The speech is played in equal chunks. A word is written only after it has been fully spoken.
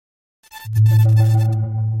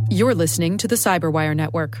You're listening to the Cyberwire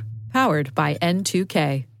Network, powered by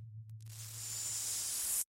N2K.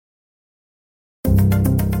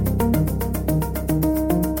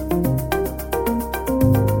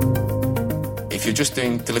 If you're just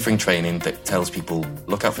delivering training that tells people,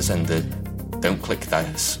 look out for sender, don't click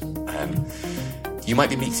this, you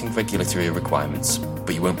might be meeting regulatory requirements,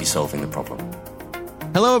 but you won't be solving the problem.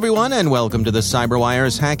 Hello, everyone, and welcome to the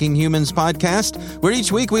CyberWire's Hacking Humans podcast, where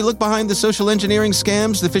each week we look behind the social engineering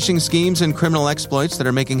scams, the phishing schemes, and criminal exploits that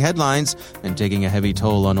are making headlines and taking a heavy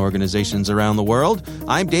toll on organizations around the world.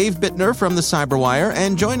 I'm Dave Bittner from the CyberWire,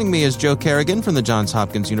 and joining me is Joe Kerrigan from the Johns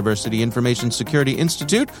Hopkins University Information Security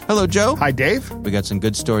Institute. Hello, Joe. Hi, Dave. We got some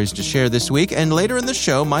good stories to share this week, and later in the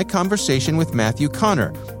show, my conversation with Matthew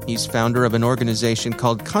Connor. He's founder of an organization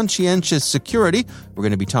called Conscientious Security. We're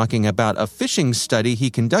going to be talking about a phishing study he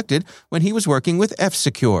conducted when he was working with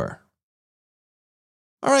F-Secure.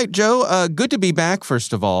 All right, Joe, good to be back,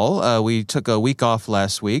 first of all. We took a week off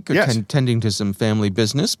last week, tending to some family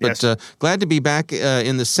business, but glad to be back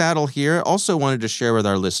in the saddle here. Also wanted to share with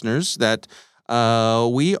our listeners that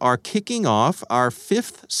we are kicking off our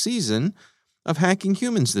 5th season of Hacking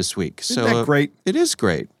Humans this week. Isn't that great? It is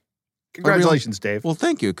great. Congratulations, Dave. Well,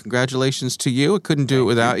 thank you. Congratulations to you. I couldn't do it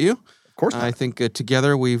without you. Of course not. I think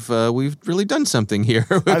together we've really done something here.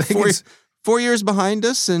 I think 4 years behind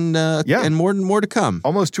us and more to come.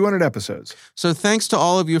 Almost 200 episodes. So thanks to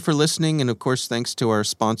all of you for listening, and of course thanks to our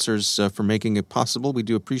sponsors for making it possible. We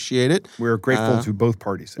do appreciate it. We're grateful to both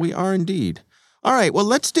parties. We are indeed. All right, well,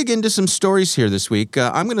 let's dig into some stories here this week.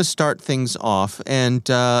 I'm going to start things off, and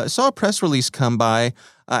I saw a press release come by.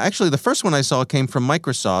 Actually, the first one I saw came from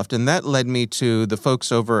Microsoft, and that led me to the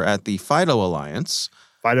folks over at the FIDO Alliance.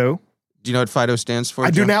 FIDO? Do you know what FIDO stands for,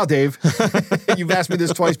 I Joe? do now, Dave. You've asked me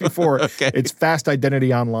this twice before. Okay. It's Fast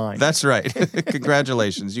Identity Online. That's right.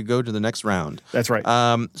 Congratulations. You go to the next round. That's right.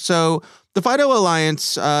 So the FIDO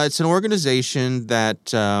Alliance, it's an organization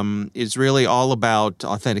that is really all about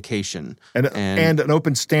authentication. And an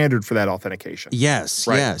open standard for that authentication. Yes,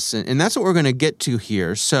 right. Yes. And that's what we're going to get to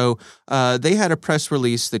here. So they had a press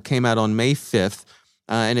release that came out on May 5th.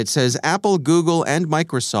 And it says, Apple, Google, and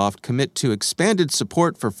Microsoft commit to expanded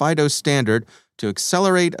support for FIDO standard to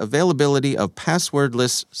accelerate availability of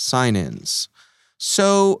passwordless sign-ins.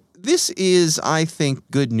 So this is, I think,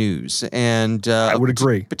 good news. And I would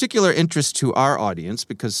agree. Particular interest to our audience,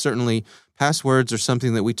 because certainly passwords are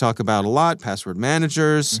something that we talk about a lot, password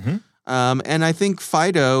managers. Mm-hmm. And I think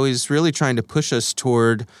FIDO is really trying to push us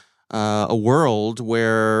toward a world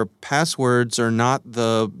where passwords are not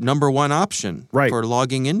the number one option for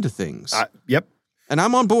logging into things. Yep. And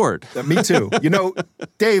I'm on board. Me too.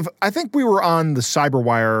 Dave, I think we were on the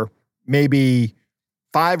CyberWire maybe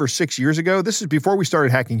 5 or 6 years ago. This is before we started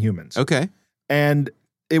Hacking Humans. Okay. And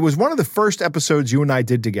it was one of the first episodes you and I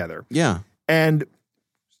did together. Yeah. And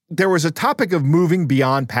there was a topic of moving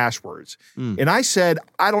beyond passwords. And I said,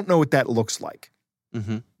 I don't know what that looks like.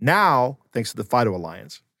 Mm-hmm. Now, thanks to the FIDO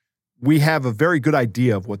Alliance, we have a very good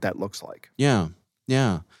idea of what that looks like. Yeah.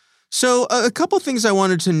 So a couple things I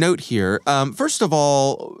wanted to note here. First of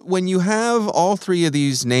all, when you have all three of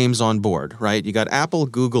these names on board, right? You got Apple,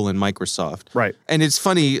 Google, and Microsoft. Right. And it's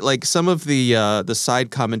funny, like some of the side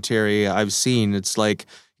commentary I've seen, it's like,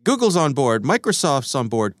 Google's on board, Microsoft's on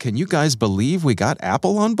board. Can you guys believe we got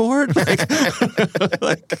Apple on board? Because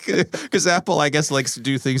Apple, I guess, likes to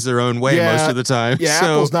do things their own way most of the time. Yeah, so.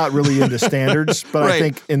 Apple's not really into standards, but I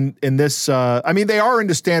think in this, they are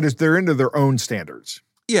into standards. They're into their own standards.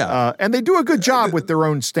 Yeah. And they do a good job with their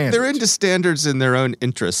own standards. They're into standards in their own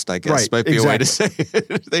interest, I guess, might be a way to say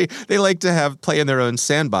it. They like to play in their own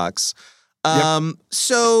sandbox.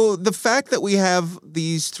 So the fact that we have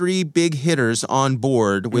these three big hitters on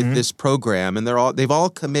board with this program, and they've all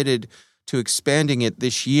committed to expanding it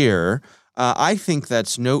this year, I think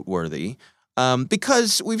that's noteworthy.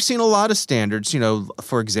 Because we've seen a lot of standards,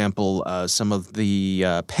 for example, some of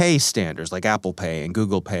the pay standards like Apple Pay and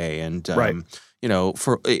Google Pay, and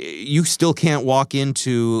you still can't walk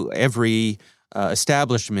into every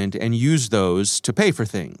establishment and use those to pay for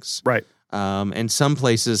things. Right. And some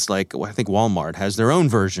places like I think Walmart has their own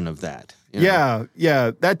version of that. Yeah.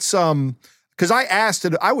 That's because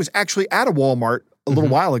I was actually at a Walmart a little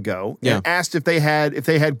while ago and asked if they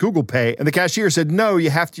had Google Pay, and the cashier said, no, you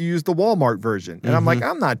have to use the Walmart version. And I'm like,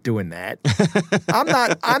 I'm not doing that.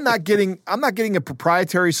 I'm not getting a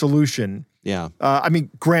proprietary solution. Yeah.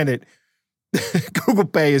 Granted, Google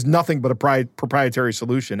Pay is nothing but a proprietary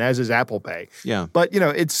solution, as is Apple Pay. Yeah. But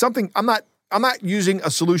it's something I'm not using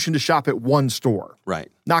a solution to shop at one store.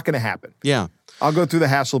 Right. Not going to happen. Yeah. I'll go through the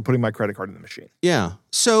hassle of putting my credit card in the machine. Yeah.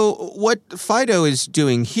 So what FIDO is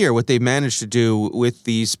doing here, what they've managed to do with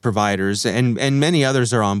these providers, and many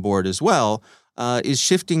others are on board as well, is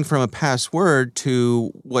shifting from a password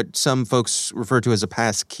to what some folks refer to as a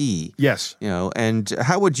pass key. Yes. And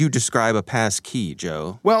how would you describe a pass key,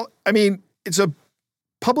 Joe? Well, I mean, it's a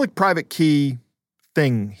public-private key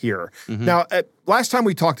thing here. Mm-hmm. Now, last time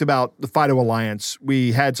we talked about the FIDO Alliance,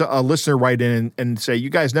 we had a listener write in and say, you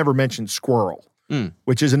guys never mentioned Squirrel,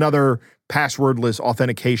 which is another passwordless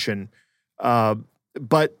authentication.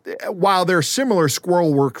 But while they're similar,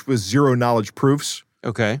 Squirrel works with zero-knowledge proofs.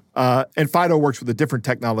 Okay. And FIDO works with a different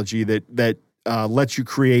technology that lets you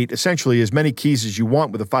create essentially as many keys as you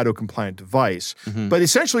want with a FIDO-compliant device. Mm-hmm. But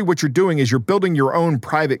essentially what you're doing is you're building your own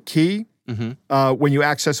private key when you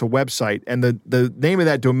access a website, and the name of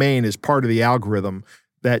that domain is part of the algorithm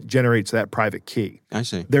that generates that private key. I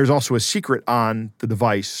see. There's also a secret on the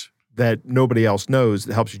device that nobody else knows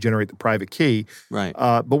that helps you generate the private key. Right.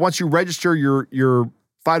 But once you register your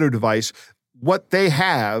FIDO device, what they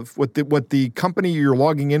have, what the company you're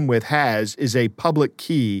logging in with has, is a public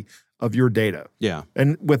key of your data. Yeah.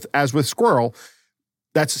 And with Squirrel,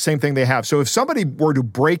 that's the same thing they have. So if somebody were to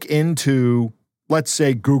break into, let's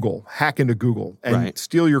say, Google, hack into Google and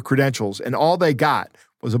steal your credentials, and all they got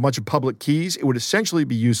was a bunch of public keys, it would essentially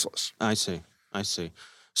be useless. I see.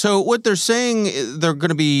 So what they're saying they're going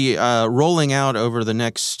to be rolling out over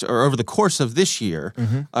the course of this year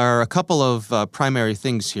are a couple of primary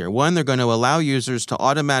things here. One, they're going to allow users to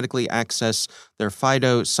automatically access their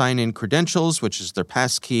FIDO sign-in credentials, which is their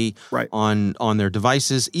passkey, on their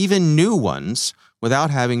devices, even new ones, without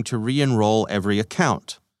having to re-enroll every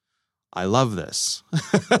account. I love this.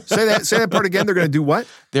 Say that part again. They're going to do what?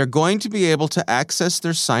 They're going to be able to access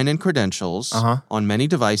their sign-in credentials on many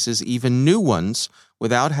devices, even new ones,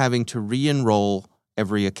 without having to re-enroll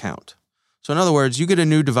every account. So in other words, you get a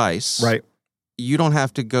new device. Right. You don't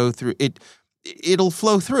have to go through it. It'll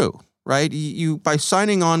flow through, right? You by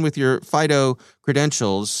signing on with your FIDO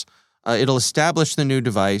credentials, it'll establish the new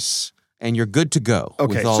device, and you're good to go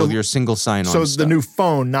with all of your single sign-on So stuff. the new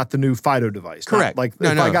phone, not the new FIDO device. Correct. If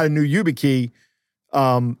I got a new YubiKey,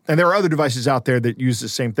 and there are other devices out there that use the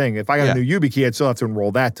same thing. If I got a new YubiKey, I'd still have to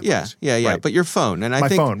enroll that device. Yeah. Right. But your phone. And I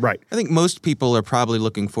think phone, right. I think most people are probably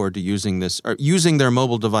looking forward to using this, or using their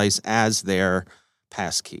mobile device as their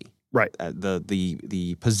passkey. Right.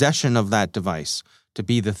 The possession of that device to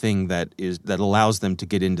be the thing that allows them to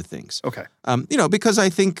get into things. Okay. Because I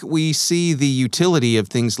think we see the utility of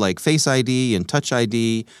things like Face ID and Touch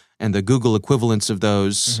ID and the Google equivalents of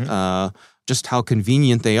those, just how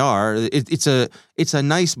convenient they are. It's a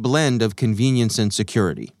nice blend of convenience and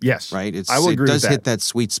security. Yes. Right? I will agree with that. It does hit that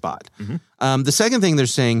sweet spot. The second thing they're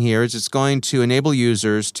saying here is it's going to enable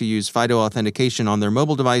users to use FIDO authentication on their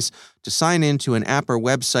mobile device to sign into an app or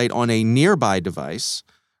website on a nearby device,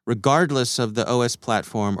 regardless of the OS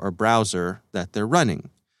platform or browser that they're running.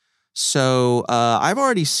 So I've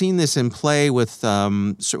already seen this in play with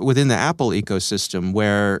within the Apple ecosystem,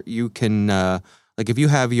 where you can, like if you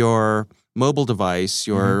have your mobile device,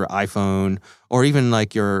 your iPhone, or even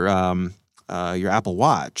like your Apple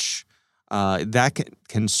Watch, that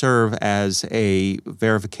can serve as a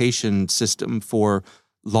verification system for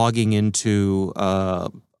logging into a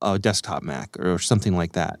desktop Mac or something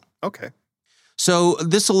like that. Okay. So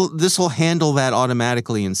this will handle that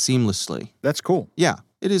automatically and seamlessly. That's cool. Yeah,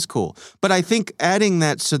 it is cool. But I think adding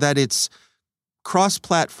that so that it's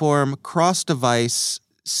cross-platform, cross-device,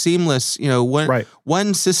 seamless,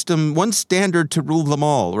 one system, one standard to rule them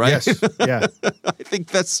all, right? Yes, yeah. I think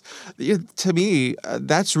to me,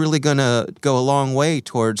 that's really going to go a long way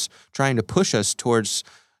towards trying to push us towards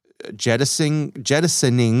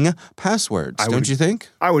jettisoning passwords, don't you think?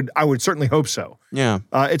 I would certainly hope so. Yeah.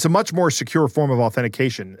 It's a much more secure form of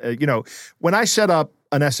authentication. When I set up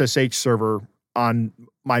an SSH server on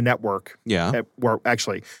my network, I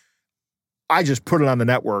just put it on the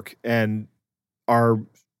network, and our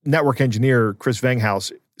network engineer, Chris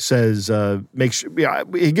Venghaus, says,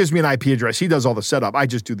 he gives me an IP address. He does all the setup. I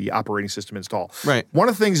just do the operating system install. Right. One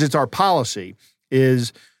of the things that's our policy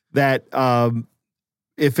is that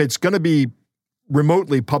if it's going to be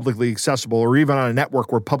remotely publicly accessible, or even on a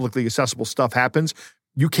network where publicly accessible stuff happens,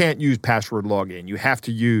 you can't use password login. You have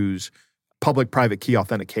to use public-private key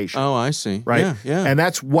authentication. Oh, I see. Right? Yeah. And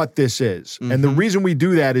that's what this is. And the reason we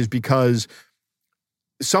do that is because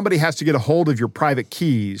somebody has to get a hold of your private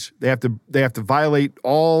keys. They have to violate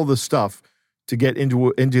all the stuff to get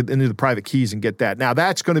into the private keys and get that. Now,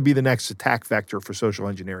 that's going to be the next attack vector for social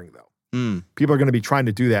engineering, though. People are going to be trying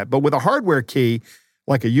to do that. But with a hardware key,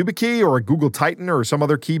 like a YubiKey or a Google Titan or some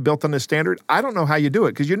other key built on the standard, I don't know how you do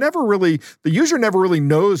it because the user never really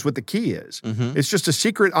knows what the key is. Mm-hmm. It's just a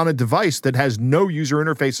secret on a device that has no user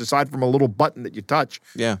interface aside from a little button that you touch.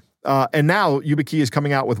 Yeah. And now YubiKey is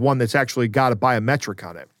coming out with one that's actually got a biometric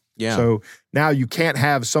on it. Yeah. So now you can't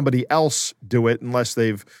have somebody else do it unless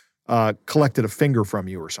they've collected a finger from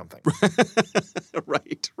you or something.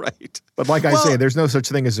 Right. But like I say, there's no such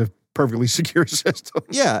thing as a perfectly secure system.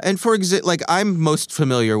 Yeah, and for example, like I'm most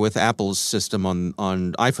familiar with Apple's system on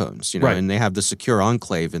iPhones, right. And they have the secure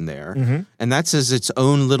enclave in there, and that's as its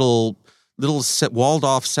own little walled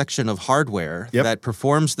off section of hardware that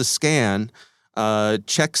performs the scan,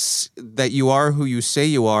 checks that you are who you say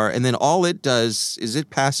you are, and then all it does is it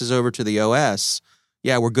passes over to the OS.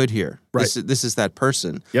 Yeah, we're good here. Right. This is that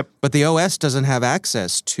person. Yep. But the OS doesn't have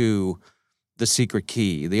access to the secret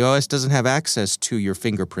key. The OS doesn't have access to your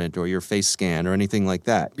fingerprint or your face scan or anything like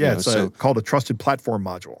that. Yeah, it's called a trusted platform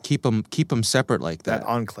module. Keep them separate like that. That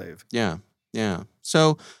enclave. Yeah.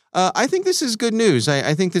 So I think this is good news.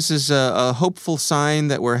 I think this is a hopeful sign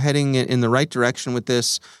that we're heading in the right direction with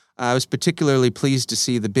this. I was particularly pleased to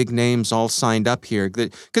see the big names all signed up here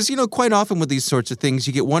because, quite often with these sorts of things,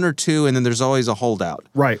 you get one or two and then there's always a holdout.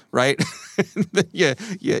 Right. You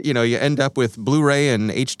end up with Blu-ray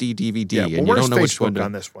and HD DVD and you don't know which one. Facebook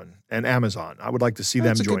on this one and Amazon? I would like to see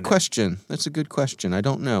them join. That's a good question. That's a good question. I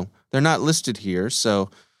don't know. They're not listed here,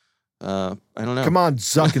 so I don't know. Come on,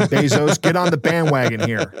 Zuck and Bezos, get on the bandwagon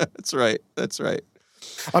here. That's right.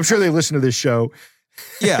 I'm sure they listen to this show.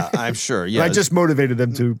 Yeah, I'm sure. Yeah, I just motivated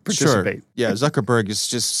them to participate. Sure. Yeah, Zuckerberg is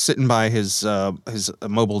just sitting by his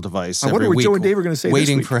mobile device every week, Joe and Dave are going to say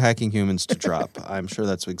waiting this week. for Hacking Humans to drop. I'm sure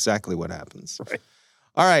that's exactly what happens. Right.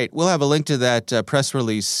 All right, we'll have a link to that press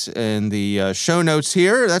release in the show notes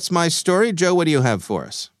here. That's my story. Joe, what do you have for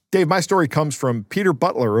us? Dave, my story comes from Peter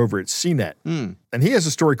Butler over at CNET. And he has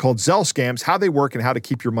a story called Zelle Scams, How They Work and How to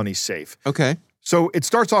Keep Your Money Safe. Okay. So it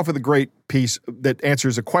starts off with a great piece that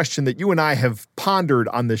answers a question that you and I have pondered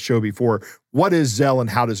on this show before. What is Zelle and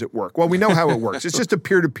how does it work? Well, we know how it works. It's just a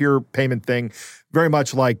peer-to-peer payment thing, very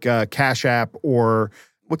much like Cash App or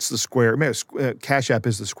what's the Square? Cash App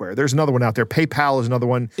is the Square. There's another one out there. PayPal is another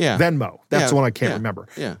one. Yeah. Venmo. That's the one I can't remember.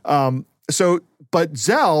 Yeah. But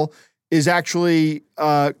Zelle is actually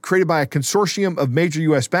created by a consortium of major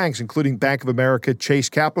U.S. banks, including Bank of America, Chase,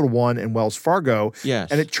 Capital One, and Wells Fargo.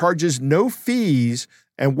 Yes. And it charges no fees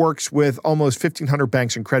and works with almost 1,500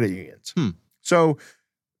 banks and credit unions. So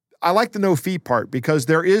I like the no fee part because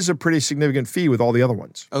there is a pretty significant fee with all the other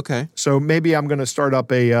ones. Okay. So maybe I'm going to start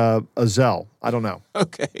up a Zelle. I don't know.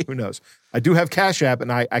 Okay. Who knows? I do have Cash App,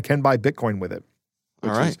 and I can buy Bitcoin with it. All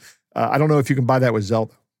right. I don't know if you can buy that with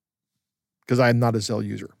Zelle, because I am not a Zelle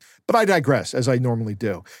user. But I digress, as I normally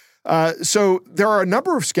do. So there are a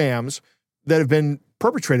number of scams that have been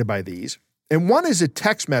perpetrated by these. And one is a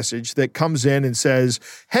text message that comes in and says,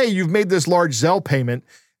 hey, you've made this large Zelle payment.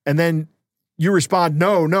 And then you respond,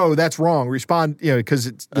 no, that's wrong. Respond, because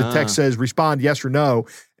the text says respond yes or no.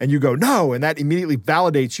 And you go, no. And that immediately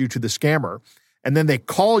validates you to the scammer. And then they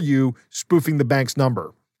call you spoofing the bank's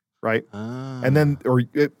number, right? And then, or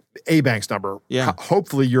a bank's number. Yeah.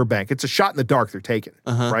 Hopefully your bank. It's a shot in the dark they're taking,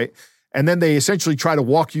 right? And then they essentially try to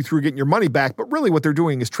walk you through getting your money back, but really what they're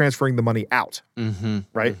doing is transferring the money out,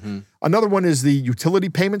 right? Another one is the utility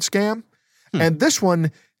payment scam. And this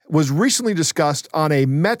one was recently discussed on a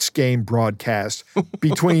Mets game broadcast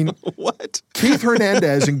between Keith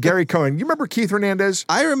Hernandez and Gary Cohen. You remember Keith Hernandez?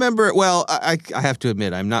 I remember. Well, I have to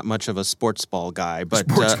admit, I'm not much of a sports ball guy,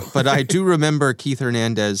 but I do remember Keith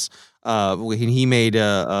Hernandez when he made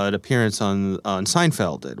an appearance on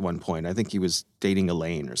Seinfeld at one point. I think he was dating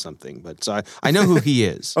Elaine or something, but so I know who he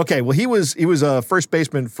is. Okay, well, he was a first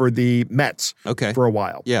baseman for the Mets for a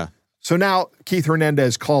while. Yeah. So now Keith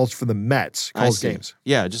Hernandez calls for the Mets, calls games.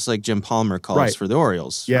 Yeah, just like Jim Palmer calls for the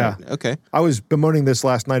Orioles. Yeah. Right. Okay. I was bemoaning this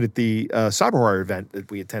last night at the Cyberwire event that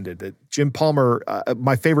we attended. That Jim Palmer,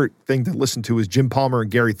 my favorite thing to listen to is Jim Palmer and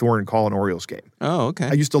Gary Thorne call an Orioles game. Oh, okay.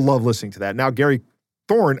 I used to love listening to that. Now Gary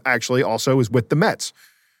Thorne actually also is with the Mets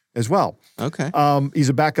as well. Okay. He's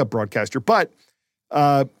a backup broadcaster. But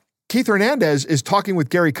Keith Hernandez is talking with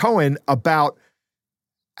Gary Cohen about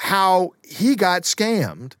how he got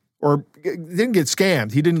scammed. Or didn't get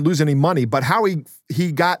scammed. He didn't lose any money, but how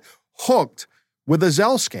he got hooked with a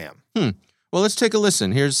Zelle scam. Well, let's take a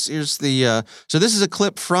listen. Here's the so this is a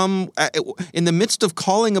clip from in the midst of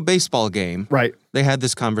calling a baseball game. Right. They had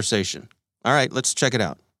this conversation. All right, let's check it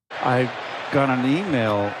out. I got an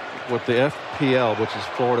email with the FPL, which is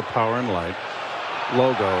Florida Power and Light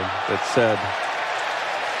logo that said,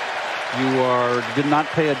 did not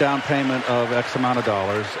pay a down payment of X amount of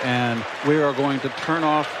dollars, and we are going to turn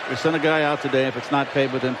off. We send a guy out today. If it's not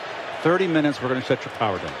paid within 30 minutes, we're going to shut your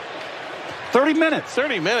power down. 30 minutes.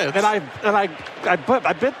 30 minutes. And I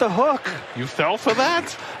bit the hook. You fell for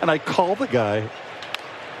that? And I called the guy.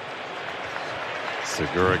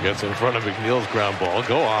 Segura gets in front of McNeil's ground ball.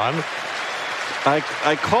 Go on.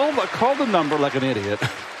 I called the number like an idiot.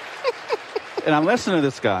 And I'm listening to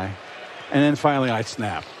this guy. And then finally I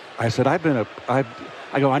snap. I said,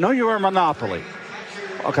 I know you are a monopoly.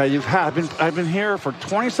 Okay, I've been here for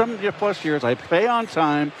 20-something plus years. I pay on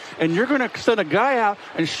time, and you're going to send a guy out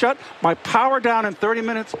and shut my power down in 30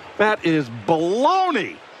 minutes? That is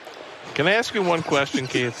baloney. Can I ask you one question,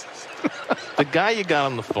 Keith? The guy you got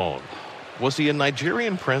on the phone, was he a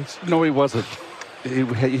Nigerian prince? No, he wasn't.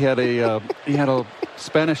 He had a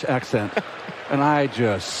Spanish accent, and I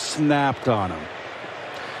just snapped on him.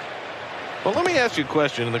 Well, let me ask you a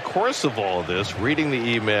question. In the course of all of this, reading the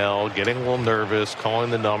email, getting a little nervous, calling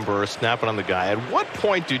the number, snapping on the guy, at what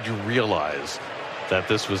point did you realize that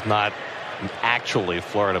this was not actually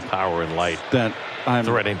Florida Power and Light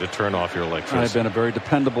threatening to turn off your electricity? I've been a very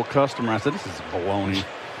dependable customer. I said, this is baloney.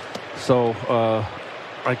 So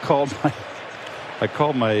I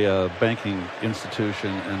called my banking institution,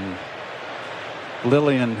 and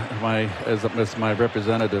Lillian, as my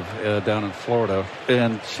representative down in Florida,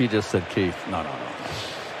 and she just said, Keith, no.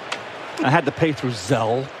 I had to pay through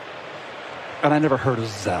Zelle, and I never heard of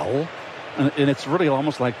Zelle. And it's really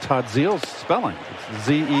almost like Todd Zeal's spelling. It's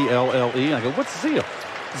Z-E-L-L-E. I go, what's Zeal?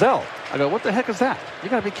 Zelle. I go, what the heck is that? You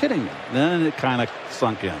got to be kidding me. And then it kind of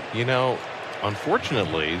sunk in. You know,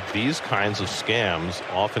 unfortunately, these kinds of scams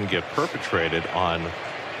often get perpetrated on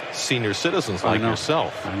senior citizens like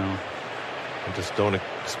yourself. I know. I just don't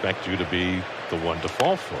expect you to be the one to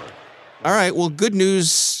fall for it. All right. Well, good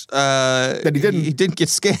news that he didn't get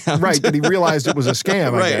scammed. Right. That he realized it was a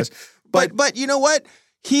scam, right. I guess. But you know what?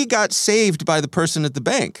 He got saved by the person at the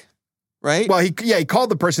bank, right? Well, he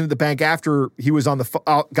called the person at the bank after he was on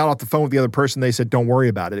got off the phone with the other person. They said, don't worry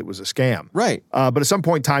about it. It was a scam. Right. But at some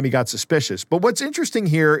point in time, he got suspicious. But what's interesting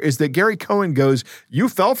here is that Gary Cohen goes, you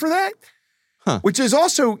fell for that? Huh. Which is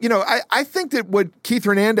also, I think that what Keith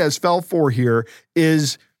Hernandez fell for here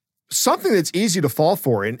is something that's easy to fall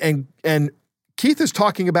for. And Keith is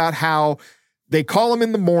talking about how they call him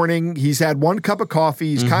in the morning. He's had one cup of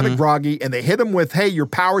coffee. He's kind of groggy, and they hit him with, hey, your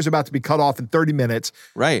power's about to be cut off in 30 minutes.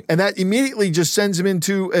 Right. And that immediately just sends him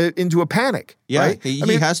into a panic. Yeah. Right?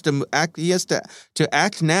 He has to act. He has to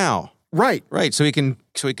act now. Right. Right. So he can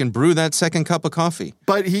brew that second cup of coffee.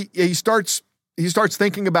 But he starts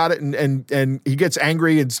thinking about it, and he gets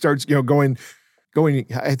angry and starts, going.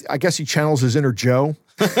 I guess he channels his inner Joe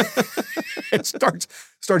and starts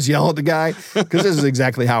yelling at the guy, because this is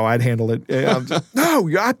exactly how I'd handle it. No,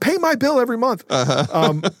 I pay my bill every month.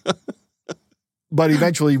 But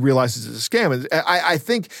eventually realizes it's a scam. And I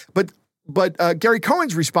think, but Gary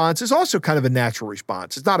Cohen's response is also kind of a natural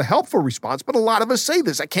response. It's not a helpful response, but a lot of us say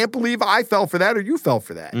this. I can't believe I fell for that or you fell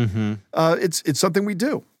for that. It's something we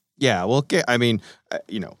do. Yeah, well, I mean,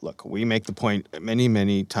 look, we make the point many,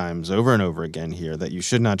 many times over and over again here that you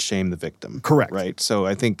should not shame the victim. Correct. Right? So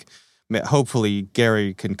I think hopefully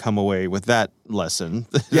Gary can come away with that lesson.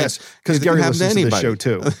 Yes, because Gary listens to this show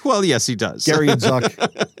too. Well, yes, he does. Gary and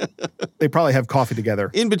Zuck, they probably have coffee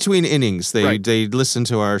together. In between innings, they listen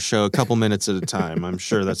to our show a couple minutes at a time. I'm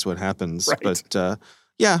sure that's what happens. Right. But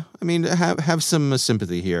yeah, I mean, have some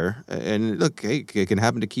sympathy here. And look, hey, it can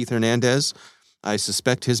happen to Keith Hernandez. I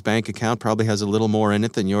suspect his bank account probably has a little more in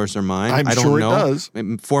it than yours or mine. I don't know. It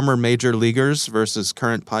does. Former major leaguers versus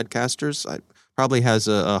current podcasters. Probably has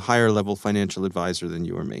a higher level financial advisor than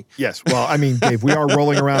you or me. Yes. Well, I mean, Dave, we are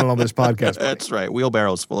rolling around on this podcast. That's right.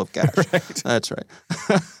 Wheelbarrows full of cash. Right. That's right.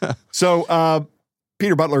 So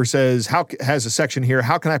Peter Butler has a section here.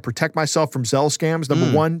 How can I protect myself from Zelle scams?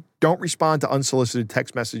 Number one, don't respond to unsolicited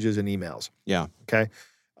text messages and emails. Yeah. Okay.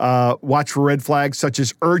 Watch for red flags such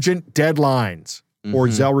as urgent deadlines or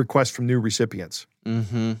Zelle requests from new recipients.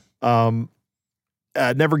 Never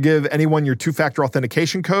give anyone your two-factor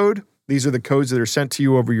authentication code. These are the codes that are sent to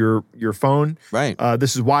you over your phone. Right.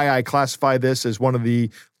 This is why I classify this as one of the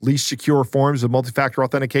least secure forms of multi-factor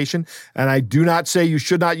authentication. And I do not say you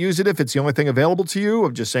should not use it if it's the only thing available to you.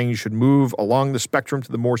 I'm just saying you should move along the spectrum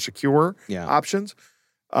to the more secure options.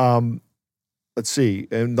 Let's see.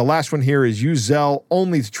 And the last one here is use Zelle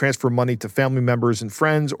only to transfer money to family members and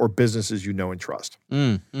friends or businesses you know and trust.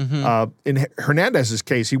 In Hernandez's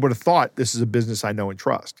case, he would have thought this is a business I know and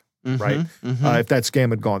trust, right? If that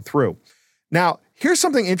scam had gone through. Now, here's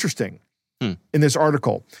something interesting in this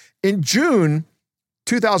article. In June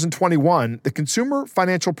 2021, the Consumer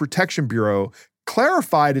Financial Protection Bureau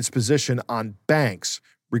clarified its position on banks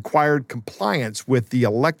required compliance with the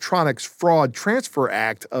Electronics Fraud Transfer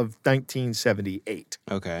Act of 1978.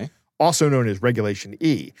 Okay. Also known as Regulation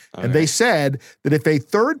E. And they said that if a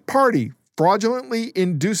third party fraudulently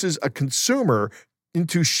induces a consumer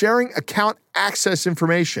into sharing account access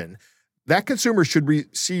information, that consumer should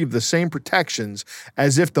receive the same protections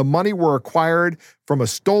as if the money were acquired from a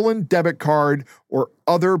stolen debit card or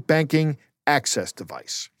other banking access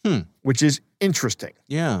device, which is interesting.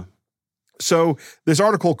 Yeah. So this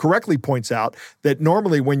article correctly points out that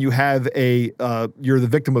normally when you have you're the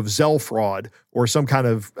victim of Zelle fraud or some kind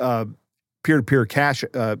of peer-to-peer cash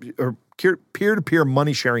or peer-to-peer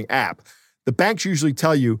money sharing app, the banks usually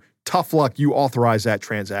tell you, tough luck, you authorize that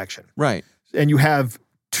transaction. Right. And you have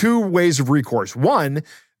two ways of recourse. One,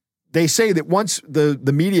 they say that once the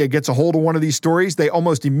media gets a hold of one of these stories, they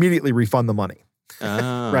almost immediately refund the money.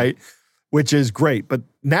 Right? Which is great. But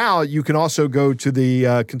now you can also go to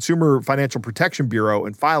the Consumer Financial Protection Bureau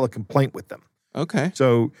and file a complaint with them. Okay.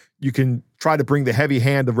 So you can try to bring the heavy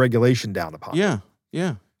hand of regulation down upon them.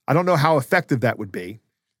 Yeah. I don't know how effective that would be.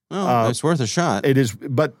 Oh, it's worth a shot. It is,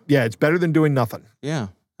 but yeah, it's better than doing nothing. Yeah,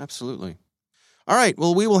 absolutely. All right,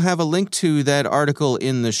 well, we will have a link to that article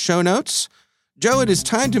in the show notes. Joe, it is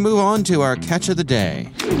time to move on to our catch of the day.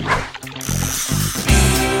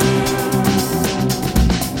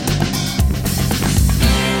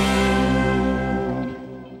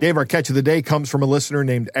 Dave, our catch of the day comes from a listener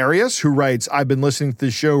named Arius, who writes, I've been listening to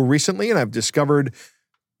the show recently, and I discovered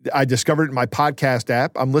it in my podcast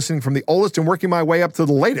app. I'm listening from the oldest and working my way up to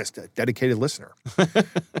the latest, a dedicated listener.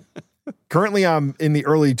 Currently, I'm in the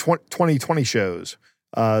early 2020 shows,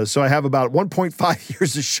 so I have about 1.5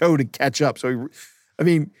 years of show to catch up. So, I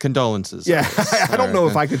mean... Condolences. Yeah, I don't know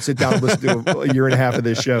if I could sit down and listen to a year and a half of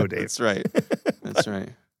this show, Dave. That's right. That's right.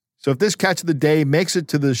 So if this catch of the day makes it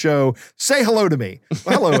to the show, say hello to me.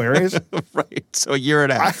 Well, hello, Arius. Right. So a year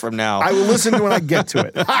and a half from now. I will listen when I get to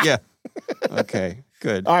it. Yeah. Okay.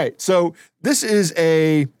 Good. All right. So this is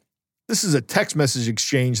a text message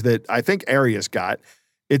exchange that I think Arius got.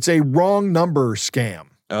 It's a wrong number scam.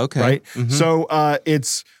 Okay. Right? Mm-hmm. So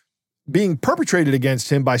it's being perpetrated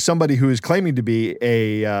against him by somebody who is claiming to be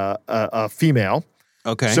a female.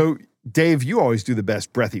 Okay. So Dave, you always do the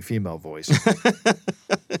best breathy female voice.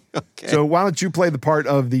 Okay. So why don't you play the part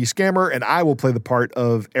of the scammer and I will play the part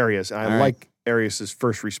of Arius. And I like Arius's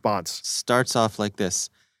first response. Starts off like this.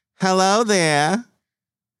 Hello there.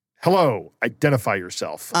 Hello. Identify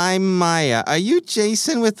yourself. I'm Maya. Are you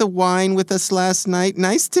Jason with the wine with us last night?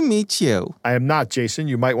 Nice to meet you. I am not Jason.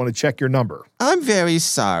 You might want to check your number. I'm very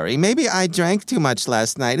sorry. Maybe I drank too much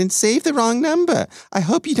last night and saved the wrong number. I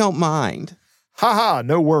hope you don't mind. Haha,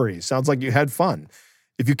 no worries. Sounds like you had fun.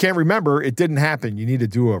 If you can't remember, it didn't happen. You need a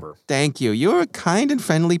do-over. Thank you. You're a kind and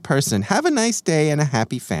friendly person. Have a nice day and a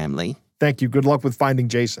happy family. Thank you. Good luck with finding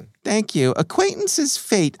Jason. Thank you. Acquaintance is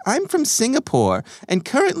fate. I'm from Singapore and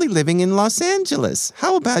currently living in Los Angeles.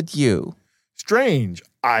 How about you? Strange.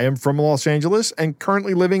 I am from Los Angeles and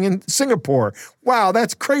currently living in Singapore. Wow,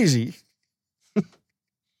 that's crazy.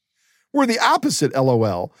 We're the opposite,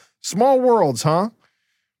 LOL. Small worlds, huh?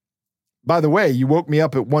 By the way, you woke me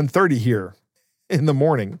up at 1:30 here in the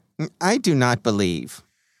morning. I do not believe.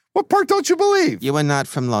 What part don't you believe? You are not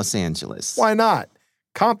from Los Angeles. Why not?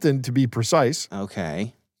 Compton, to be precise.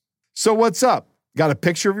 Okay. So what's up? Got a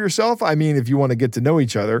picture of yourself? I mean, if you want to get to know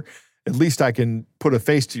each other, at least I can put a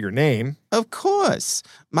face to your name. Of course.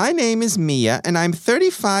 My name is Mia, and I'm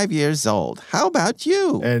 35 years old. How about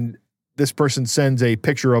you? And this person sends a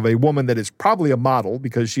picture of a woman that is probably a model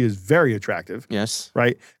because she is very attractive. Yes.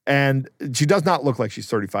 Right? And she does not look like she's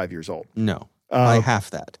 35 years old. No. I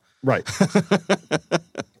have that. Right.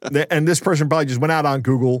 And this person probably just went out on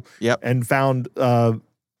Google and found a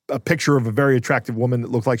picture of a very attractive woman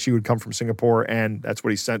that looked like she would come from Singapore, and that's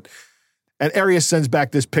what he sent. And Arius sends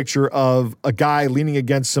back this picture of a guy leaning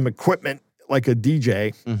against some equipment like a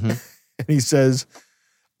DJ. Mm-hmm. And he says,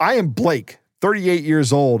 I am Blake, 38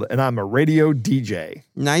 years old, and I'm a radio DJ.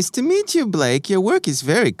 Nice to meet you, Blake. Your work is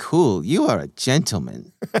very cool. You are a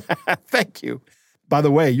gentleman. Thank you. By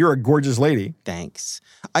the way, you're a gorgeous lady. Thanks.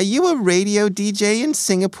 Are you a radio DJ in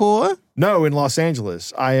Singapore? No, in Los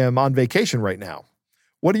Angeles. I am on vacation right now.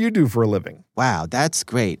 What do you do for a living? Wow, that's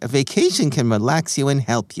great. A vacation can relax you and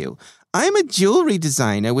help you. I'm a jewelry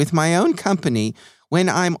designer with my own company when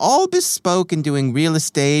I'm all bespoke and doing real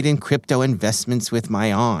estate and crypto investments with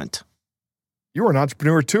my aunt. You're an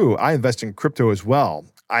entrepreneur too. I invest in crypto as well.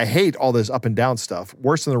 I hate all this up and down stuff,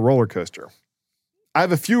 worse than a roller coaster. I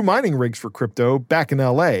have a few mining rigs for crypto back in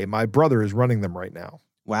LA. My brother is running them right now.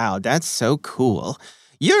 Wow, that's so cool.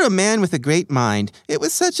 You're a man with a great mind. It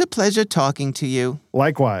was such a pleasure talking to you.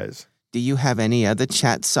 Likewise. Do you have any other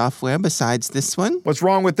chat software besides this one? What's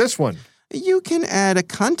wrong with this one? You can add a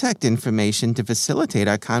contact information to facilitate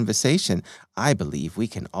our conversation. I believe we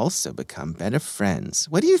can also become better friends.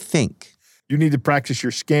 What do you think? You need to practice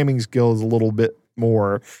your scamming skills a little bit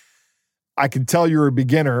more. I can tell you're a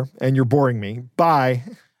beginner and you're boring me. Bye.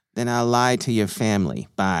 Then I'll lie to your family.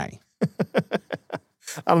 Bye.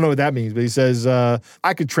 I don't know what that means, but he says, I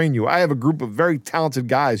could train you. I have a group of very talented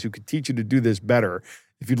guys who could teach you to do this better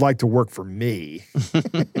if you'd like to work for me.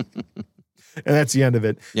 And that's the end of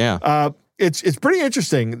it. Yeah. It's pretty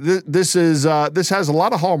interesting. This has a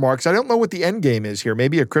lot of hallmarks. I don't know what the end game is here.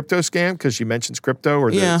 Maybe a crypto scam because she mentions crypto,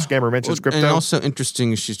 or the scammer mentions crypto. And also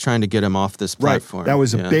interesting, she's trying to get him off this platform. Right. That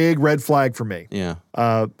was a big red flag for me. Yeah.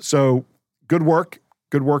 So good work.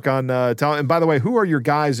 Good work on talent. And by the way, who are your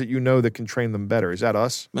guys that you know that can train them better? Is that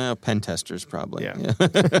us? Well, pen testers probably. Yeah.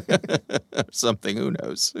 Something. Who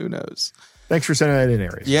knows? Who knows? Thanks for sending that in,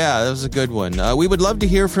 Aries. Yeah, that was a good one. We would love to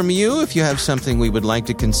hear from you. If you have something we would like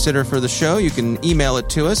to consider for the show, you can email it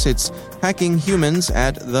to us. It's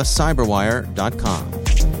hackinghumans@thecyberwire.com.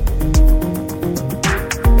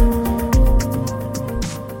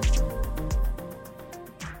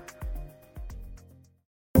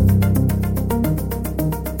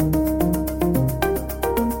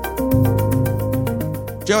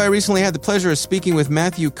 Joe, I recently had the pleasure of speaking with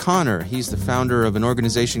Matthew Connor. He's the founder of an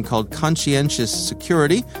organization called Conscientious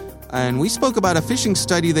Security, and we spoke about a phishing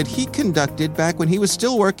study that he conducted back when he was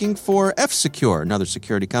still working for F-Secure, another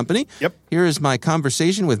security company. Yep. Here is my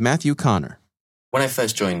conversation with Matthew Connor. When I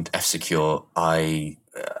first joined F-Secure, I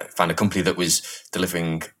found a company that was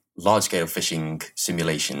delivering large-scale phishing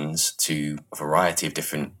simulations to a variety of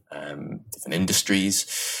different industries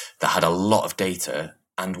that had a lot of data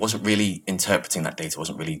and wasn't really interpreting that data,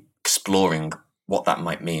 wasn't really exploring what that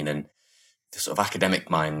might mean. And the sort of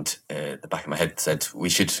academic mind at the back of my head said, we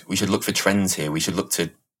should look for trends here. We should look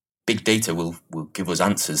to big data will give us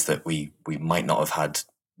answers that we might not have had.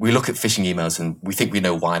 We look at phishing emails and we think we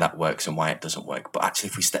know why that works and why it doesn't work. But actually,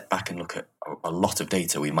 if we step back and look at a lot of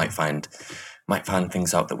data, we might find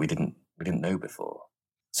things out that we didn't know before.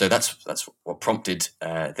 So that's what prompted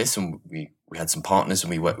this. And we had some partners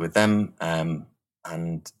and we worked with them.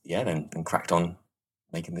 Then cracked on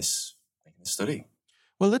making this study.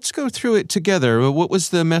 Well, let's go through it together. What was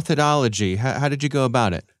the methodology? How did you go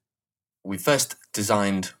about it? We first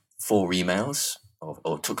designed 4 emails,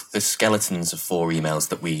 or took the skeletons of 4 emails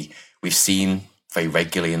that we've seen very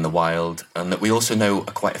regularly in the wild, and that we also know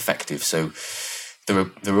are quite effective. So there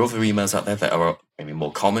are other emails out there that are maybe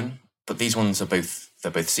more common, but these ones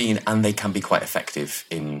they're both seen, and they can be quite effective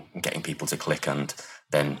in getting people to click and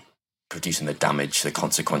then producing the damage, the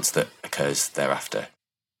consequence that occurs thereafter.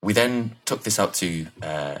 We then took this out to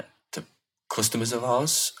customers of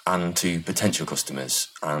ours and to potential customers,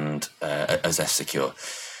 and as F-Secure,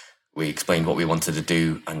 we explained what we wanted to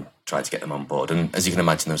do and tried to get them on board. And as you can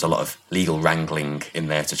imagine, there was a lot of legal wrangling in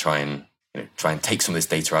there to try and take some of this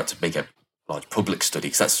data out to make a large public study,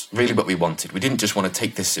 because that's really what we wanted. We didn't just want to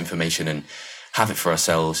take this information and have it for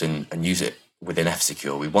ourselves and use it within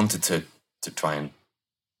F-Secure. We wanted to try and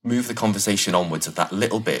move the conversation onwards of that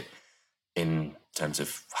little bit in terms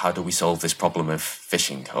of how do we solve this problem of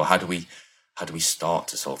phishing, or how do we start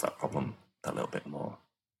to solve that problem a little bit more.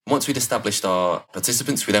 Once we'd established our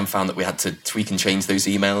participants, we then found that we had to tweak and change those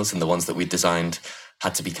emails, and the ones that we'd designed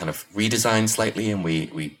had to be kind of redesigned slightly, and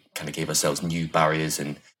we kind of gave ourselves new barriers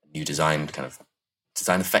and new design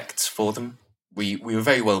effects for them. We were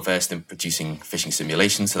very well versed in producing phishing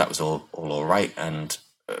simulations, so that was all right. And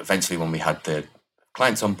eventually, when we had the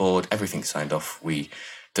clients on board, everything signed off, we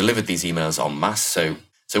delivered these emails en masse. So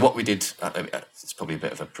what we did, it's probably a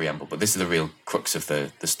bit of a preamble, but this is the real crux of the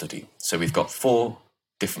study. So we've got 4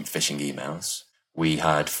 different phishing emails. We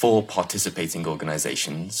had 4 participating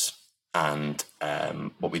organizations, and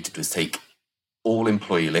what we did was take all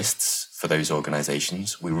employee lists for those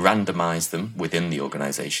organizations. We randomized them within the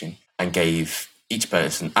organization and gave each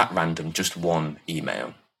person at random just 1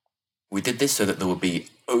 email. We did this so that there would be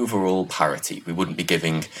overall parity. We wouldn't be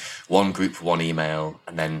giving one group 1 email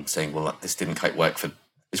and then saying, well, this didn't quite work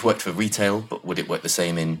this worked for retail, but would it work the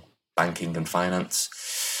same in banking and finance?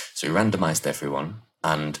 So we randomized everyone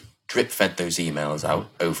and drip fed those emails out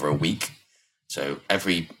over a week. So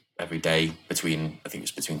every day between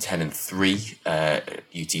 10 and 3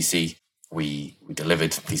 UTC, we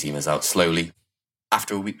delivered these emails out slowly.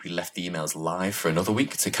 After a week, we left the emails live for another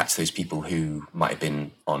week to catch those people who might have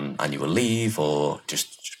been on annual leave or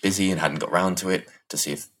just busy and hadn't got round to it, to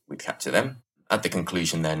see if we'd capture them. At the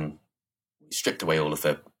conclusion then, we stripped away all of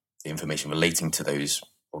the the information relating to those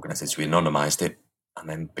organizations. We anonymized it and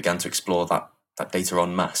then began to explore that data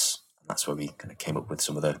en masse. And that's where we kind of came up with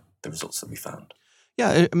some of the results that we found.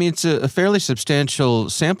 Yeah, I mean, it's a fairly substantial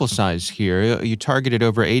sample size here. You targeted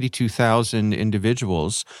over 82,000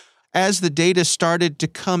 individuals. As the data started to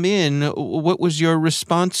come in, what was your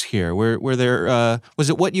response here? Were there was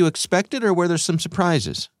it what you expected, or were there some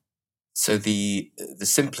surprises? So the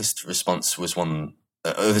simplest response was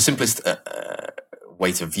the simplest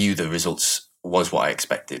way to view the results was what I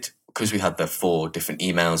expected. Because we had the 4 different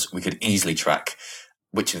emails, we could easily track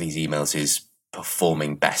which of these emails is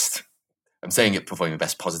performing best. I'm saying it performing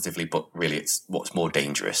best positively, but really it's what's more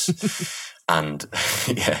dangerous. And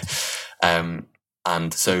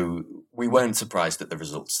and so we weren't surprised at the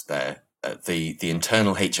results there. The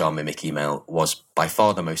internal HR Mimic email was by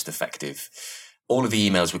far the most effective. All of the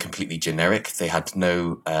emails were completely generic. They had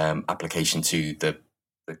no application to the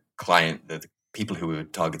client, the people who we were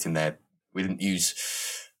targeting there. We didn't use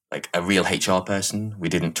like a real HR person. We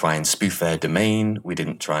didn't try and spoof their domain. We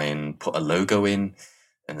didn't try and put a logo in.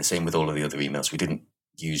 And the same with all of the other emails. We didn't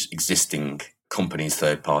use existing companies,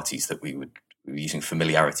 third parties that we were using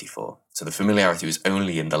familiarity for. So the familiarity was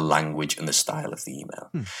only in the language and the style of the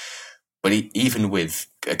email. But even with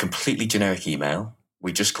a completely generic email,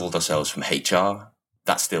 we just called ourselves from HR.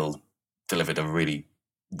 That still delivered a really,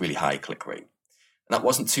 really high click rate. And that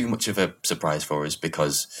wasn't too much of a surprise for us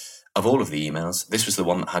because of all of the emails, this was the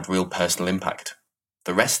one that had real personal impact.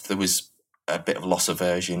 The rest, there was a bit of loss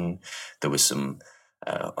aversion. There was some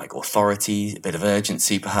like authority, a bit of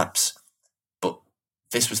urgency perhaps. But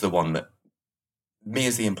this was the one that me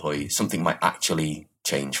as the employee, something might actually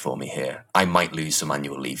change for me here. I might lose some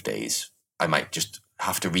annual leave days. I might just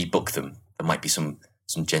have to rebook them. There might be some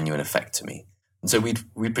genuine effect to me. And so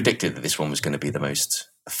we predicted that this one was going to be the most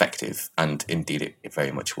effective, and indeed it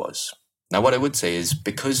very much was. Now, what I would say is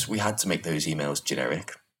because we had to make those emails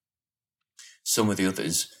generic, some of the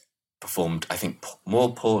others performed, I think,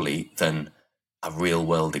 more poorly than a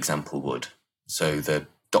real-world example would. So the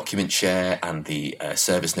document share and the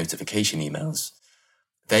service notification emails,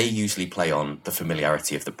 they usually play on the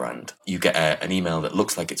familiarity of the brand. You get an email that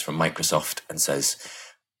looks like it's from Microsoft and says,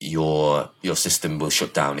 your system will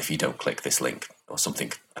shut down if you don't click this link, or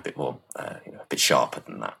something a bit more, a bit sharper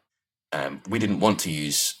than that. We didn't want to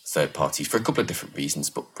use third parties for a couple of different reasons,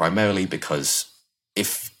 but primarily because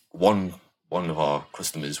if one of our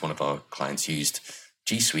customers, one of our clients used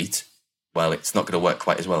G Suite, well, it's not going to work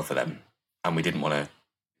quite as well for them. And we didn't want to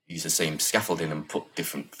use the same scaffolding and put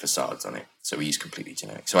different facades on it. So we use completely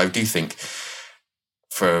generic. So I do think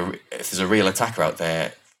if there's a real attacker out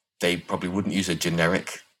there, they probably wouldn't use a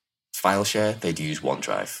generic file share. They'd use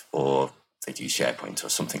OneDrive or they'd use SharePoint or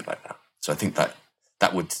something like that. So I think that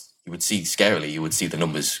you would see scarily, you would see the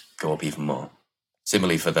numbers go up even more.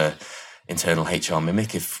 Similarly for the internal HR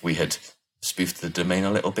Mimic, if we had spoofed the domain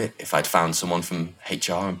a little bit, if I'd found someone from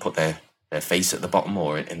HR and put their face at the bottom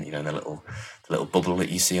or in the little bubble that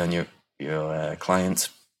you see on your client,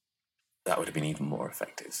 that would have been even more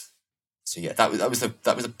effective. So yeah, that was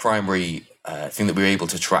the primary thing that we were able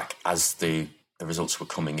to track as the results were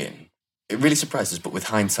coming in. It really surprised us, but with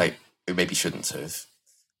hindsight, it maybe shouldn't have,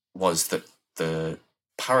 was that the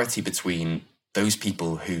parity between those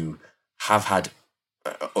people who have had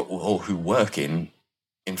or who work in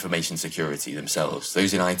information security themselves,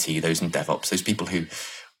 those in IT, those in DevOps, those people who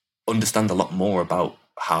understand a lot more about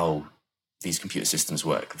how these computer systems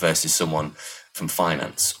work versus someone from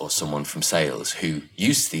finance or someone from sales who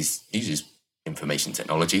uses information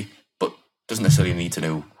technology but doesn't necessarily need to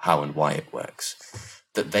know how and why it works,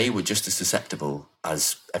 that they were just as susceptible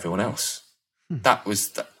as everyone else. That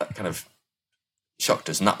kind of shocked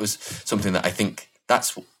us, and that was something that I think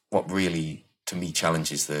that's what really, to me,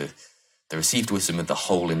 challenges the received wisdom of the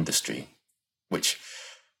whole industry, which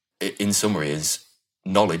in summary is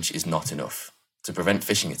knowledge is not enough to prevent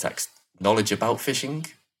phishing attacks. Knowledge about phishing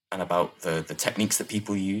and about the techniques that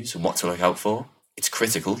people use and what to look out for, it's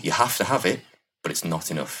critical. You have to have it, but it's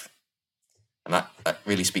not enough. And that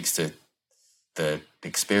really speaks to the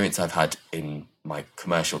experience I've had in my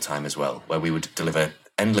commercial time as well, where we would deliver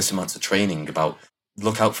endless amounts of training about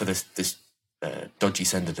look out for this dodgy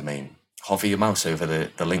sender domain. Hover your mouse over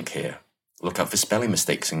the link here. Look out for spelling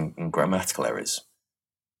mistakes and grammatical errors.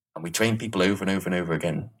 And we trained people over and over and over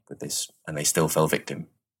again with this, and they still fell victim.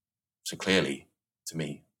 So clearly, to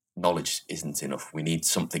me, knowledge isn't enough. We need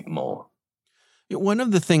something more. One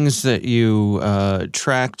of the things that you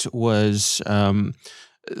tracked was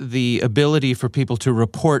the ability for people to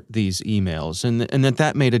report these emails, and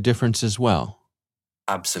that made a difference as well.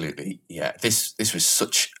 Absolutely, yeah. This was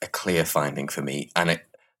such a clear finding for me, and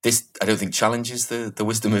This, I don't think, challenges the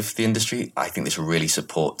wisdom of the industry. I think this really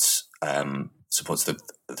supports the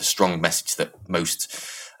strong message that most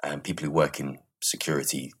people who work in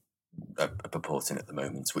security are purporting at the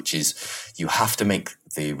moment, which is you have to make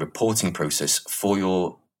the reporting process for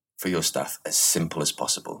your staff as simple as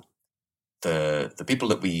possible. The people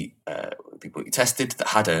that we tested that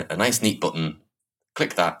had a nice neat button,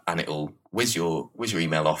 click that and it'll whiz your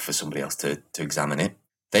email off for somebody else to examine it.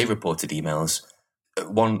 They reported emails.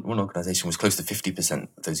 One organisation was close to 50%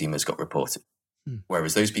 of those emails got reported.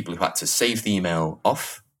 Whereas those people who had to save the email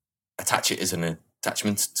off, attach it as an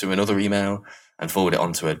attachment to another email, and forward it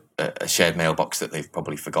onto a shared mailbox that they've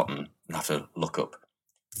probably forgotten and have to look up,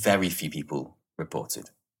 very few people reported.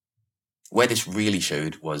 Where this really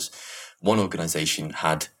showed was one organisation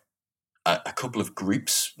had a couple of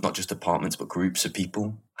groups, not just departments, but groups of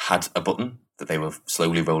people had a button that they were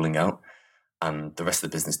slowly rolling out, and the rest of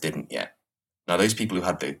the business didn't yet. Now, those people who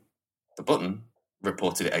had the button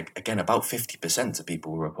reported it, again, about 50% of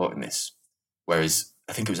people were reporting this, whereas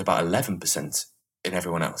I think it was about 11% in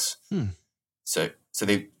everyone else. So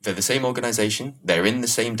they're the same organisation, they're in the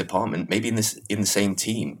same department, maybe in the same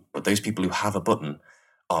team, but those people who have a button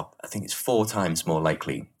are, I think it's 4 times more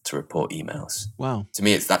likely to report emails. Wow. To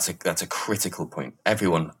me, that's a critical point.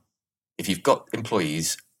 Everyone, if you've got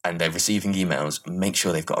employees and they're receiving emails, make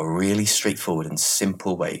sure they've got a really straightforward and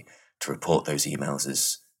simple way to report those emails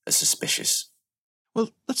as suspicious.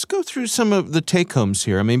 Well, let's go through some of the take-homes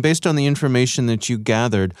here. I mean, based on the information that you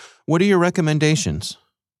gathered, what are your recommendations?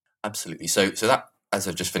 Absolutely. So that, as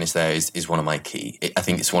I've just finished there, is one of my key. I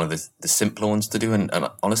think it's one of the simpler ones to do, and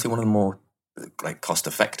honestly one of the more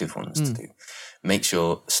cost-effective ones to do. Make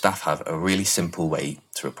sure staff have a really simple way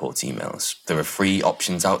to report emails. There are free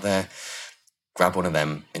options out there. Grab one of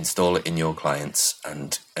them, install it in your clients,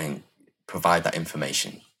 and provide that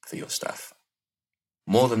information for your staff.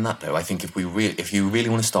 More than that, though, I think if you really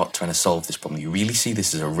want to start trying to solve this problem, you really see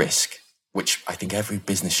this as a risk, which I think every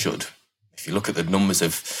business should. If you look at the numbers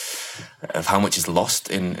of how much is lost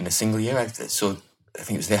in a single year, I think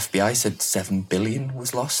it was the FBI said 7 billion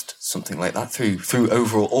was lost, something like that, through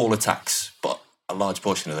overall all attacks. But a large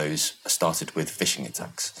portion of those are started with phishing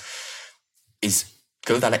attacks. Is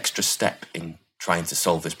go that extra step in trying to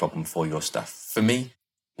solve this problem for your staff. For me,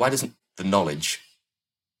 why doesn't the knowledge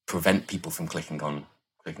prevent people from clicking on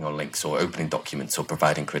links or opening documents or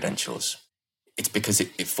providing credentials? It's because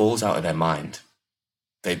it falls out of their mind.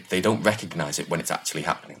 They don't recognize it when it's actually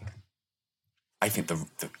happening. I think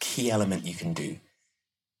the key element you can do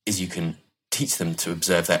is you can teach them to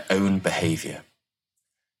observe their own behavior.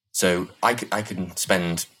 So I can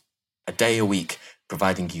spend a day a week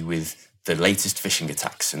providing you with the latest phishing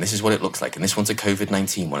attacks, and this is what it looks like, and this one's a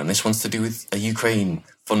COVID-19 one, and this one's to do with a Ukraine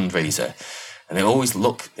fundraiser, and they always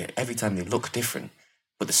look, every time they look different,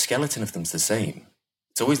 but the skeleton of them's the same.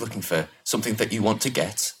 It's always looking for something that you want to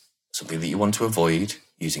get, something that you want to avoid,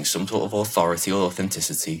 using some sort of authority or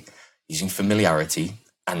authenticity, using familiarity,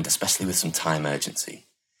 and especially with some time urgency.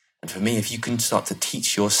 And for me, if you can start to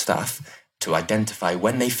teach your staff to identify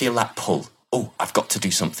when they feel that pull, oh, I've got to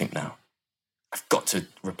do something now. I've got to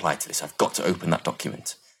reply to this. I've got to open that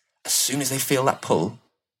document. As soon as they feel that pull,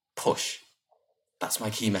 push. That's my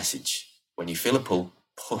key message. When you feel a pull,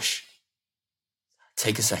 push.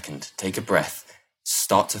 Take a second, take a breath,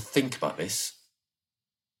 start to think about this,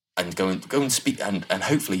 and go and speak. And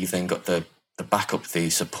hopefully you've then got the backup, the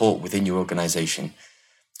support within your organisation,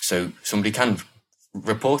 so somebody can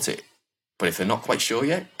report it. But if they're not quite sure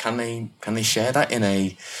yet, can they share that in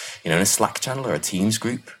a Slack channel or a Teams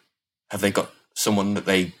group? Have they got someone that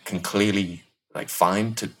they can clearly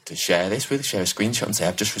find to share this with, share a screenshot and say,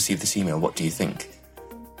 I've just received this email, what do you think?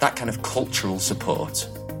 That kind of cultural support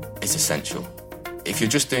is essential. If you're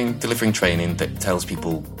just delivering training that tells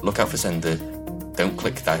people, look out for sender, don't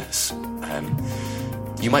click this,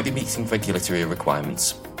 you might be meeting regulatory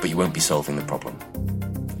requirements, but you won't be solving the problem.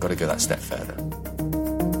 You've got to go that step further.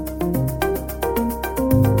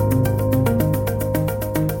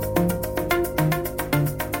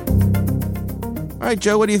 All right,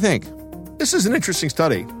 Joe, what do you think? This is an interesting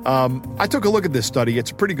study. I took a look at this study.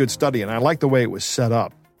 It's a pretty good study, and I like the way it was set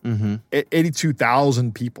up.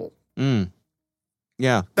 82,000 people.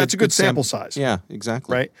 Yeah. That's a good sample size. Yeah,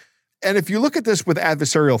 exactly. Right? And if you look at this with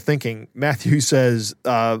adversarial thinking, Matthew says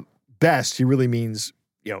best, he really means,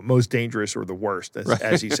 most dangerous or the worst,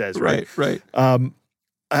 as he says, right? Right.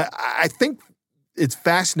 I think it's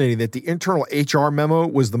fascinating that the internal HR memo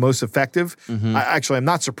was the most effective. I'm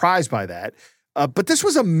not surprised by that. But this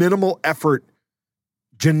was a minimal effort,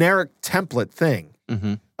 generic template thing.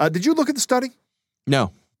 Did you look at the study?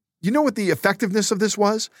 No. You know what the effectiveness of this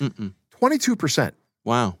was? 22%.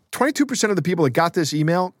 Wow. 22% of the people that got this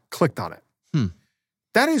email clicked on it.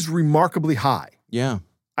 That is remarkably high. Yeah.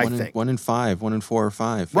 I think. 1 in 5, 1 in 4 or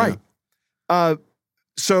 5. Right. Yeah.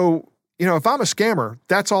 So, if I'm a scammer,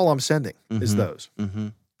 that's all I'm sending is those. Mm-hmm.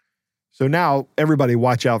 So now everybody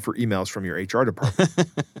watch out for emails from your HR department.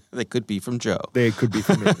 They could be from Joe. They could be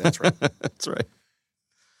from me. That's right. That's right.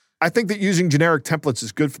 I think that using generic templates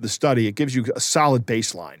is good for the study. It gives you a solid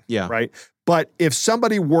baseline. Yeah. Right. But if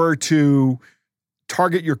somebody were to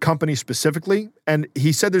target your company specifically, and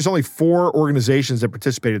he said there's only 4 organizations that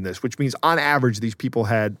participated in this, which means on average these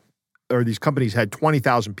companies had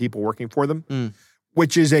 20,000 people working for them,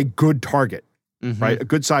 which is a good target, right? A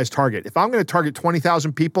good sized target. If I'm going to target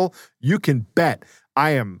 20,000 people, you can bet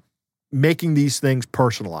I am making these things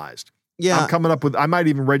personalized. Yeah. I'm coming up with, I might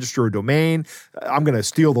even register a domain. I'm going to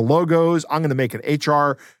steal the logos. I'm going to make an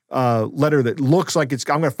HR letter that looks like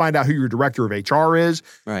I'm going to find out who your director of HR is.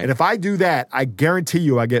 Right. And if I do that, I guarantee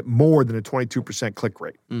you I get more than a 22% click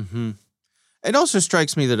rate. Mm-hmm. It also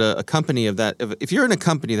strikes me that a company of that, if you're in a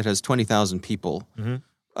company that has 20,000 people,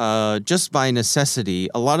 just by necessity,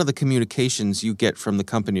 a lot of the communications you get from the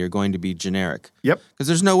company are going to be generic. Yep. Because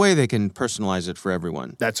there's no way they can personalize it for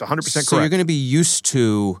everyone. That's 100% correct. So you're going to be used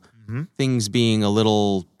to things being a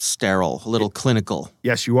little sterile, a little clinical.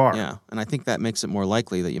 Yes, you are. Yeah, and I think that makes it more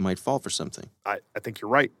likely that you might fall for something. I think you're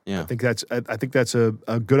right. Yeah. I think that's a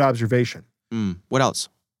good observation. What else?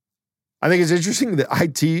 I think it's interesting that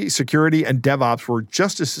IT, security, and DevOps were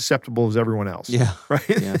just as susceptible as everyone else. Yeah. Right?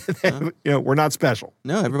 Yeah. We're not special.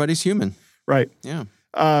 No, everybody's human. Right. Yeah.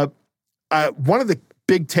 One of the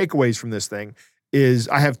big takeaways from this thing is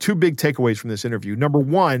I have 2 big takeaways from this interview. Number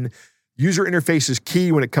 1, user interface is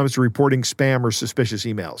key when it comes to reporting spam or suspicious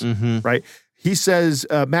emails, right? He says,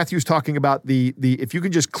 Matthew's talking about the if you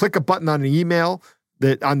can just click a button on an email,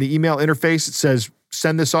 that on the email interface, it says,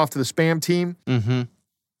 send this off to the spam team.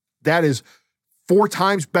 That is 4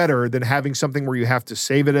 times better than having something where you have to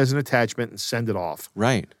save it as an attachment and send it off.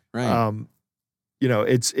 Right.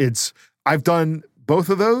 It's I've done both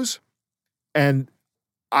of those, and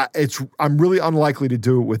I'm really unlikely to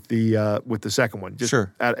do it with the second one.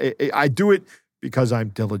 Sure. I do it because I'm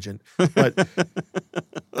diligent, but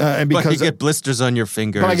and because but you get blisters on your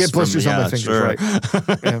fingers. But I get blisters on my fingers, sure. right?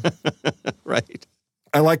 Yeah. Right.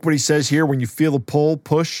 I like what he says here. When you feel a pull,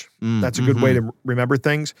 push. That's a good way to remember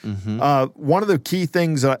things. One of the key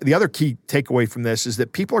things, the other key takeaway from this is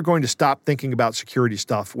that people are going to stop thinking about security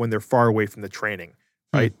stuff when they're far away from the training,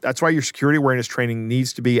 right? That's why your security awareness training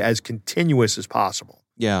needs to be as continuous as possible.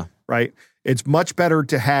 Yeah. Right? It's much better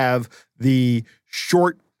to have the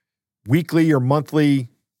short weekly or monthly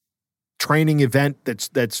training event that's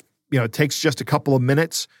takes just a couple of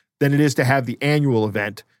minutes than it is to have the annual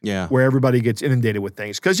event where everybody gets inundated with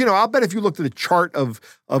things. Because, I'll bet if you looked at the chart of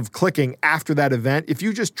clicking after that event, if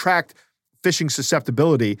you just tracked phishing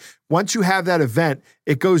susceptibility, once you have that event,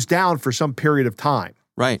 it goes down for some period of time.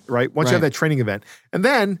 Right. Once you have that training event. And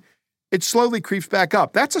then it slowly creeps back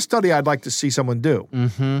up. That's a study I'd like to see someone do.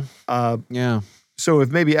 Yeah. So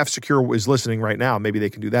if maybe F-Secure is listening right now, maybe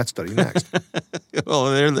they can do that study next.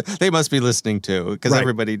 Well, they must be listening too, because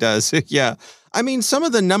everybody does. Yeah. I mean, some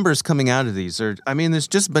of the numbers coming out of these there's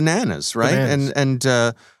just bananas, right? And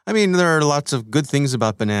there are lots of good things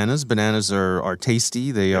about bananas. Bananas are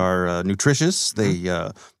tasty. They are nutritious.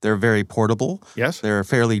 They're very portable. Yes. They're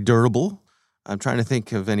fairly durable. I'm trying to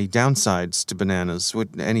think of any downsides to bananas.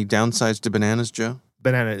 Any downsides to bananas, Joe?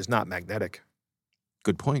 Banana is not magnetic.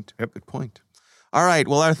 Good point. Yep. Good point. All right.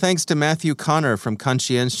 Well, our thanks to Matthew Connor from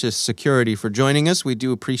Conscientious Security for joining us. We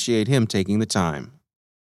do appreciate him taking the time.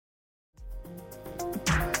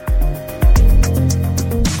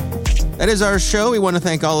 That is our show. We want to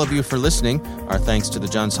thank all of you for listening. Our thanks to the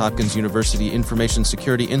Johns Hopkins University Information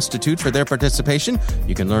Security Institute for their participation.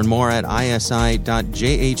 You can learn more at isi.jhu.edu.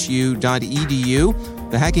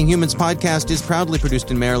 The Hacking Humans podcast is proudly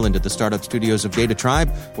produced in Maryland at the startup studios of Data Tribe,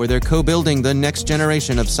 where they're co-building the next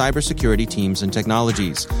generation of cybersecurity teams and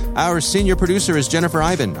technologies. Our senior producer is Jennifer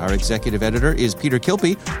Iben. Our executive editor is Peter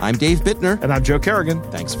Kilpie. I'm Dave Bittner. And I'm Joe Kerrigan.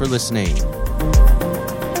 Thanks for listening.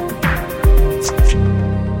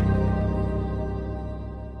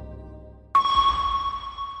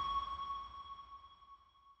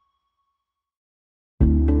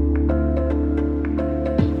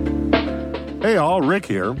 Hey all, Rick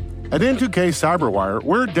here. At N2K CyberWire,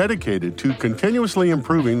 we're dedicated to continuously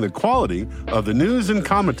improving the quality of the news and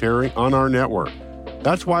commentary on our network.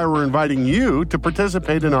 That's why we're inviting you to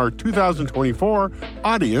participate in our 2024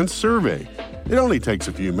 audience survey. It only takes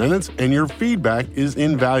a few minutes, and your feedback is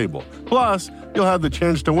invaluable. Plus, you'll have the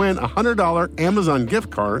chance to win a $100 Amazon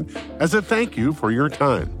gift card as a thank you for your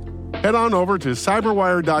time. head on over to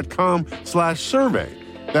cyberwire.com/survey.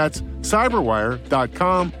 That's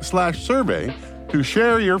cyberwire.com/survey to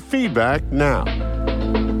share your feedback now.